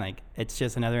another thing. Like, it's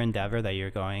just another endeavor that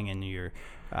you're going and you're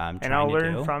and I'll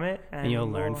learn from it. And you'll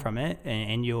learn from it,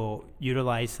 and you'll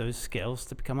utilize those skills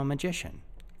to become a magician.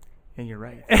 And you're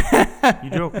right.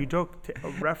 You joke.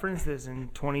 Reference this in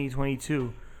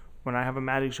 2022 when I have a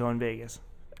magic show in Vegas.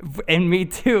 And me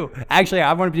too. Actually,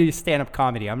 I want to do stand-up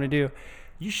comedy. I'm going to do.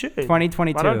 You should.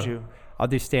 2022. Why don't you? I'll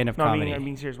do stand-up comedy. I'm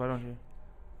being serious. Why don't you?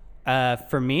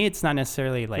 For me, it's not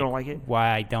necessarily like. You don't like it?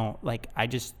 Why I don't like. I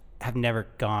just have never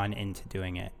gone into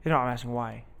doing it. I'm asking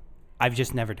why. I've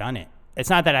just never done it. It's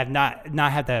not that I've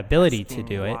not had the ability to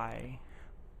do it. Why?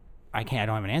 I can't. I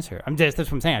don't have an answer. That's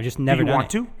what I'm saying. I've just never done it.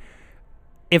 Do you want to?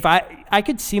 If I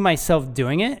could see myself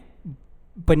doing it,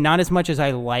 but not as much as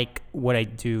I like what I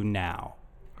do now.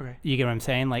 Okay. You get what I'm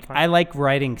saying? Like, I like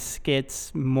writing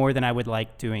skits more than I would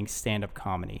like doing stand-up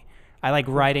comedy. I like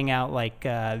writing out like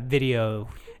video.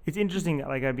 It's interesting,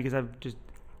 like because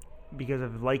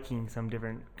of liking some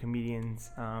different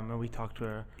comedians, and we talked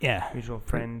to a mutual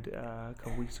friend a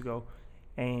couple weeks ago,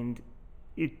 and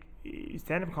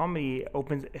stand-up comedy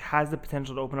has the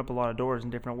potential to open up a lot of doors in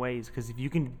different ways, because if you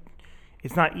can,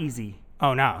 it's not easy.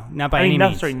 Oh no, not by any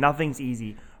means. Sorry, nothing's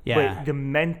easy. Yeah. But the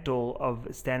mental of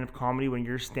stand-up comedy, when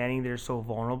you're standing there so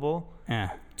vulnerable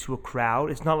to a crowd,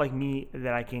 it's not like me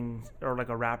that I can, or like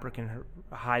a rapper can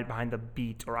hide behind the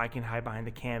beat, or I can hide behind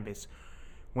the canvas.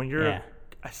 When you're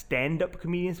a stand-up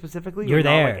comedian specifically, you're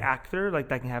there. Not like actor, like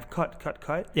that can have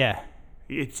cut. Yeah.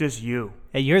 It's just you.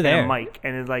 Yeah, you're there. And a mic,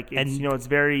 and it's like it's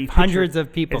very hundreds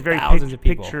of people, it's very thousands of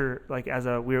people. Picture like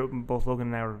we're both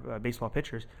Logan and I were baseball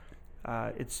pitchers.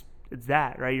 It's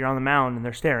that, right? You're on the mound and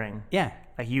they're staring. Yeah.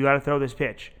 Like, you got to throw this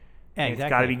pitch. Yeah, and exactly. It's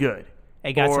got to be good.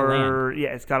 It got to land. Yeah,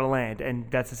 it's got to land. And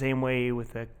that's the same way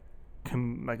with a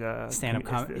stand-up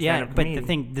comedy. Yeah, but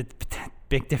the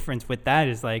big difference with that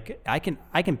is, like, I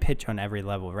can pitch on every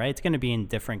level, right? It's going to be in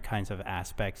different kinds of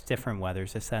aspects, different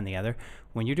weathers, this, that, and the other.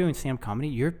 When you're doing stand-up comedy,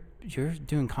 you're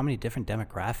doing comedy, different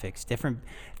demographics,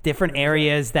 different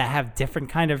areas that have different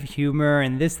kind of humor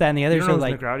and this, that, and the other. You don't know who's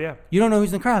in the crowd, yeah. You don't know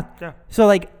who's in the crowd. Yeah. So,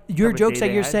 like, your jokes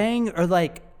that you're saying are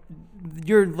like,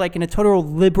 you're like in a total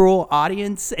liberal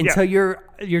audience, and so your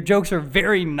jokes are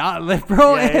very not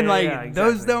liberal, and exactly.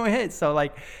 Those don't hit. So,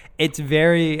 like, it's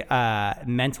very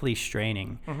mentally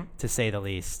straining, to say the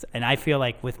least. And I feel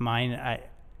like with mine,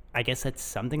 I guess that's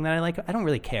something that I like. I don't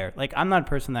really care. Like, I'm not a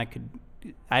person that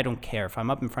I don't care if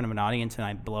I'm up in front of an audience and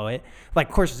I blow it. Like,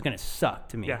 of course, it's going to suck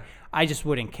to me. Yeah. I just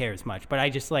wouldn't care as much. But I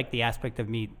just like the aspect of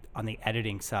me on the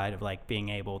editing side of, like, being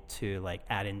able to, like,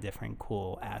 add in different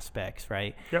cool aspects,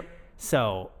 right? Yep.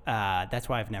 So that's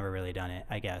why I've never really done it,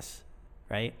 I guess.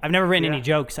 Right? I've never written any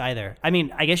jokes either. I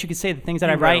mean, I guess you could say the things that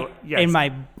I write in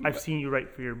my... I've seen you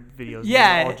write for your videos.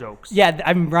 Yeah. All jokes. Yeah,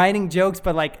 I'm writing jokes,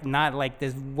 but, like, not like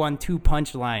this 1-2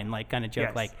 punchline, like, kind of joke.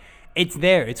 Yes. Like, it's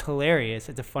there. It's hilarious.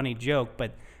 It's a funny joke,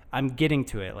 but I'm getting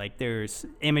to it. Like, there's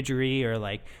imagery or,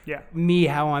 like, me,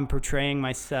 how I'm portraying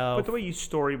myself. But the way you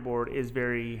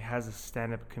storyboard has a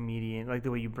stand-up comedian, like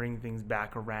the way you bring things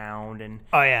back around. And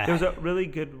there was a really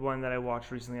good one that I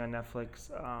watched recently on Netflix,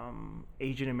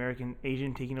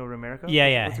 Asian Taking Over America.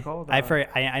 Yeah. What's it called? I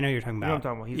know you're talking about. You know what I'm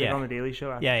talking about. He's like on the Daily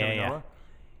Show after Trevor Noah.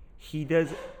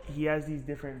 He has these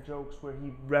different jokes where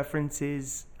he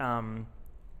references,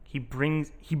 he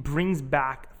brings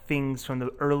back things from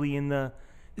the early in the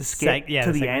skit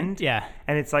to the end,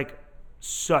 and it's like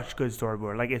such good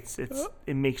storyboard. Like,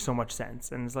 it makes so much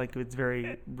sense, and it's like it's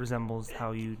very resembles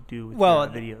how you do with your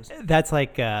videos. That's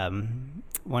like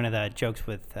one of the jokes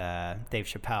with Dave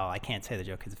Chappelle. I can't say the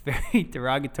joke because it's very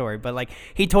derogatory, but, like,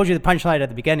 he told you the punchline at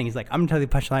the beginning. He's like, I'm gonna tell you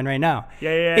the punchline right now.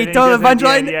 He told the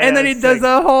punchline, and then he does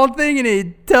the whole thing, and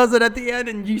he tells it at the end,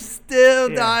 and you still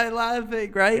die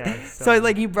laughing, right? So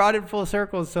like, he brought it full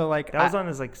circle. So, like, that was on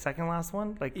his, like, second last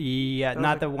one. Like,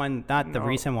 not the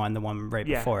recent one, the one right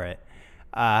before it.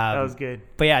 That was good.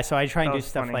 But yeah, so I try and do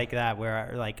stuff like that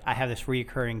where, like, I have this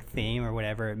recurring theme or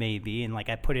whatever it may be, and, like,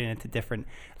 I put it into different,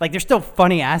 like, there's still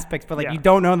funny aspects, but, like, you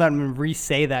don't know that I'm going to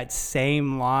re-say that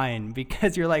same line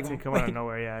because you're like, it comes out of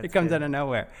nowhere. It comes out of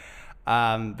nowhere.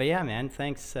 But yeah, man,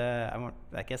 thanks. I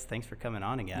guess thanks for coming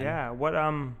on again. Yeah. But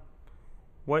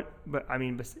I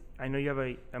mean, I know you have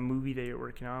a movie that you're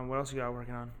working on. What else you got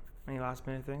working on? Any last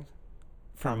minute things?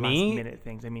 For me? Last minute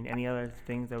things. I mean, any other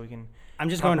things that we can... I'm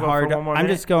just going hard. I'm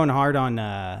just going hard on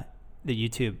the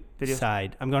YouTube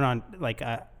side. I'm going on, like,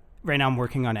 right now I'm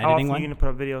working on editing one. How often are you going to put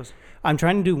up videos? I'm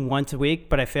trying to do once a week,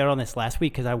 but I failed on this last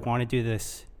week because I want to do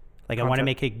this. Like, I want to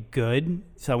make it good.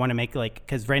 So I want to make, like,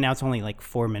 because right now it's only like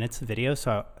 4 minutes of video.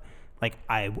 So, like,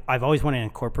 I've always wanted to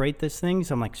incorporate this thing.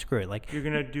 So I'm like, screw it. Like, you're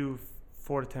going to do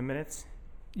 4 to 10 minutes?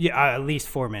 Yeah, at least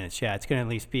 4 minutes. Yeah, it's going to at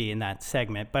least be in that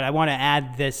segment. But I want to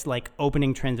add this, like,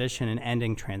 opening transition and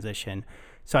ending transition.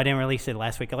 So I didn't release it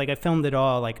last week. Like, I filmed it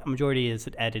all. Like, a majority is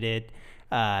edited.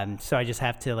 So I just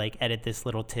have to, like, edit this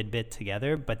little tidbit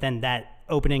together. But then that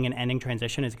opening and ending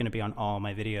transition is going to be on all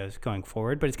my videos going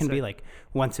forward. But it's going to be, like,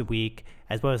 once a week,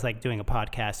 as well as, like, doing a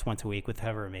podcast once a week with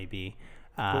whoever it may be.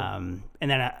 Cool. And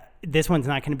then this one's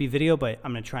not going to be video, but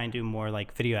I'm going to try and do more,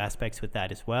 like, video aspects with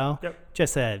that as well. Yep.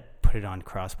 Just to put it on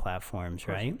cross platforms,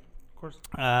 right? Of course.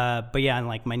 But yeah, and,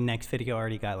 like, my next video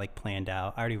already got, like, planned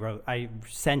out. I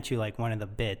sent you, like, one of the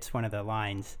bits, one of the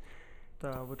lines.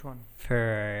 Which one?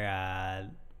 For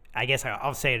I guess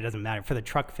I'll say it doesn't matter, for the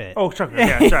truck fit. Oh, truck fit.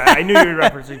 Yeah, sorry. I knew you were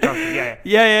referencing truck fit. Yeah.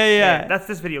 Yeah. That's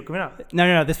this video coming up.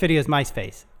 No. This video is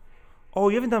MySpace. Oh,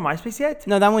 you haven't done MySpace yet?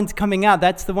 No, that one's coming out.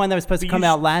 That's the one that was supposed to come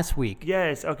out last week.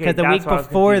 Yes, okay. Because the week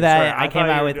before that, I came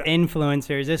out with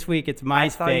influencers. This week, it's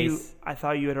MySpace. I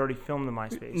thought you had already filmed the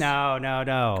MySpace. No.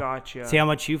 Gotcha. See how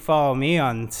much you follow me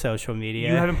on social media.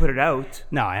 You haven't put it out.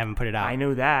 No, I haven't put it out. I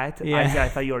know that. Yeah. I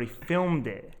thought you already filmed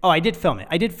it. Oh, I did film it.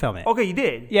 Okay, you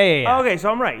did? Yeah. Oh, okay,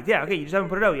 so I'm right. Yeah, okay, you just haven't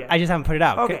put it out yet. I just haven't put it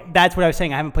out. Okay. That's what I was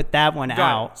saying. I haven't put that one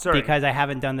out Sorry. because I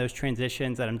haven't done those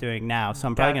transitions that I'm doing now. So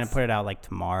I'm probably going to put it out like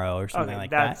tomorrow or something like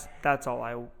that. That's all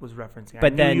I was referencing. But I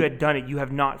knew then you had done it. You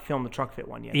have not filmed the truck fit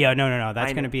one yet. Yeah, no.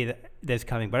 That's going to be this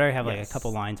coming. But I already have like a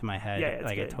couple lines in my head, Yeah,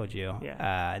 like good. I told you.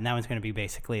 Yeah. And that one's going to be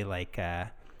basically like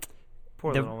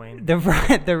Poor little Wayne.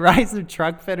 the rise of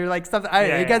truck fit or like something.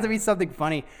 It got to be something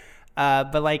funny.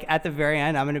 But like at the very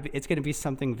end, it's gonna be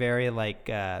something very like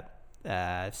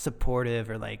supportive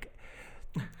or like,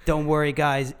 don't worry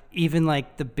guys, even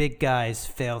like the big guys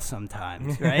fail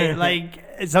sometimes, right?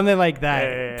 Like something like that.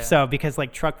 Yeah. So because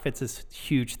like truck fit's this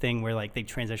huge thing where like they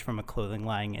transition from a clothing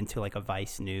line into like a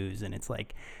Vice News, and it's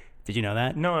like, did you know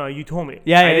that? No, you told me.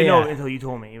 Yeah, I didn't know yeah. it until you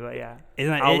told me, but yeah.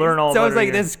 I'll learn all about it. So it's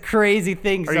like this crazy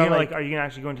thing. Are you gonna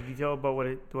actually go into detail about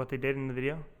what they did in the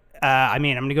video? I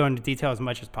mean, I'm going to go into detail as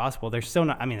much as possible. There's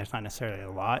not necessarily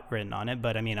a lot written on it,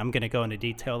 but I mean, I'm going to go into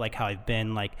detail, like how I've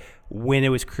been, like when it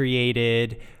was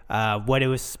created, what it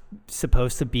was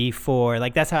supposed to be for.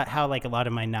 Like that's how like a lot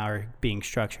of mine now are being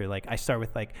structured. Like I start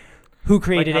with like who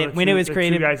created it, when it was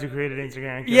created. The two guys who created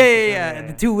Instagram. Yeah.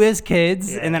 The two whiz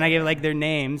kids, and then I give like their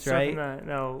names, right?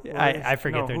 I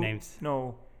forget their names.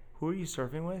 No, who are you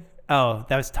surfing with? Oh,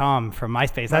 that was Tom from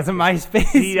MySpace. That's a MySpace.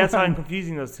 See, that's how I'm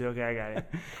confusing those two. Okay, I got it.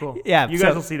 Cool. Yeah, you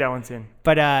guys will see that one soon.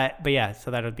 But yeah, so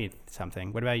that'll be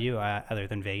something. What about you, other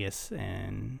than Vegas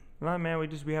and? No, man,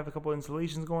 we have a couple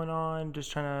installations going on,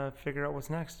 just trying to figure out what's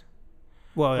next.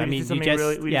 Well, we just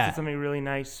did something really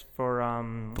nice for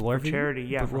charity.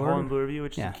 Yeah, for Holland Blue Review,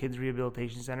 which is a kids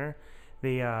rehabilitation center.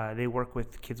 They work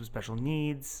with kids with special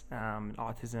needs,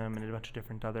 autism, and a bunch of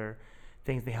different other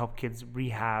things. They help kids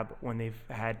rehab when they've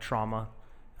had trauma,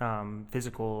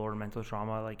 physical or mental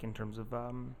trauma, like in terms of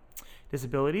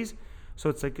disabilities. So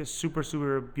it's like a super,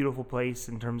 super beautiful place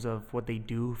in terms of what they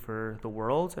do for the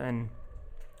world. And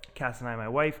Cass and I, my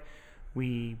wife,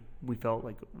 we felt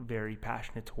like very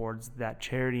passionate towards that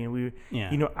charity. And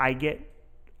I get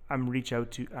reached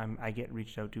out to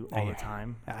all the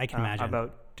time. I can imagine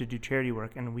about to do charity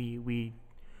work, and we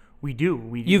do.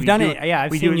 You've done it. Yeah,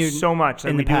 I've seen you so much.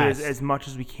 in the past. Do it as much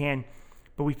as we can,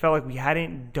 but we felt like we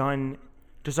hadn't done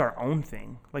just our own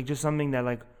thing, like just something that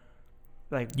like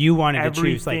you wanted to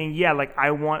choose. Like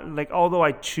I want, like although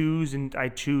I choose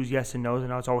yes and no's,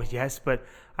 and it's always yes, but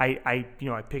I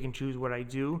pick and choose what I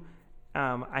do.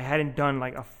 I hadn't done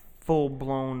like a full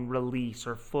blown release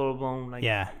or full blown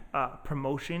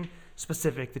promotion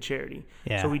specific to charity.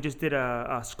 Yeah. So we just did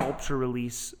a sculpture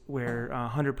release where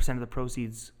 100% of the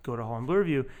proceeds go to Holland Blue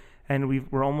Review, and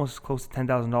we're almost close to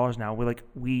 $10,000 now.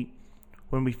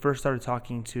 When we first started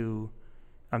talking to,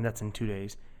 that's in 2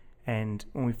 days, and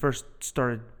when we first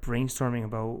started brainstorming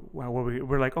about what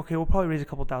we're like, okay, we'll probably raise a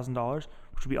couple $1,000s,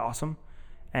 which would be awesome,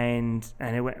 and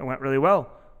it went really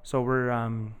well. So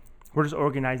we're just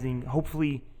organizing.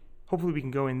 Hopefully we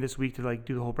can go in this week to like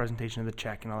do the whole presentation of the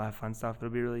check and all that fun stuff. It'll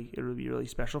be really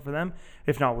special for them.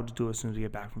 If not, we'll just do it as soon as we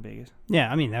get back from Vegas. Yeah,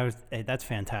 I mean that's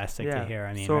fantastic to hear.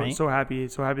 I mean, so happy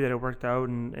that it worked out,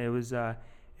 and it was.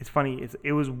 It's funny.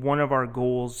 It was one of our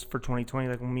goals for 2020.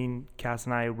 Like when me and Cass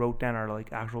and I wrote down our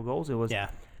like actual goals, it was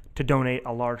to donate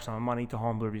a large sum of money to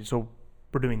Holland Blue Review. So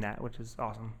we're doing that, which is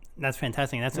awesome. That's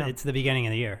fantastic. It's the beginning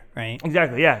of the year, right?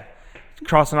 Exactly. Yeah,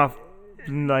 crossing off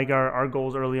like our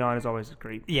goals early on is always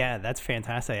great. Yeah, that's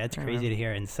fantastic. That's crazy to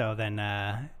hear. And so then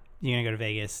you're gonna go to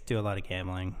Vegas, do a lot of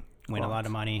gambling, win a lot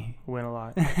of money. Win a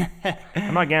lot.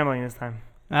 I'm not gambling this time.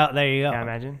 Oh, there you go. Yeah,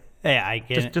 imagine. Yeah, I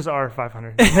get it. Just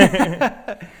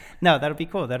R500. No, that'll be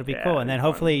cool. Cool. And then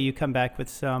hopefully you come back with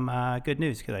some good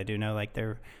news, because I do know like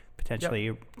they're potentially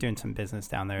you're doing some business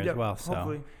down there as well. So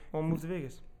hopefully we'll move to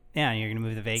Vegas. Yeah, and you're going to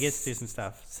move to Vegas, do some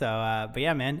stuff. So, but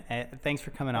yeah, man, thanks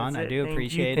for coming on. I do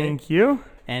appreciate it. Thank you.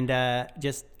 And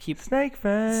just keep snake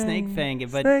fang.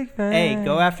 But hey,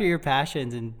 go after your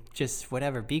passions and just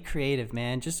whatever. Be creative,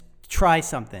 man. Just try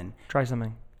something.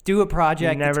 Do a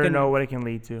project. You never know what it can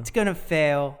lead to. It's going to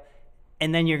fail.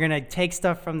 And then you're going to take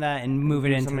stuff from that and move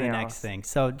it into the next thing.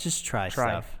 So just try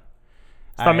stuff.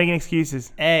 Stop making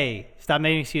excuses. Hey, stop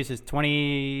making excuses.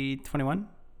 2021?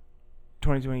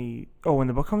 2020. Oh, when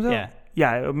the book comes out?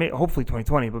 Yeah. Hopefully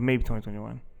 2020, but maybe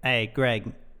 2021. Hey,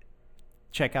 Greg,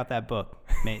 check out that book.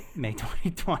 May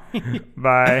 2020.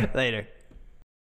 Bye. Later.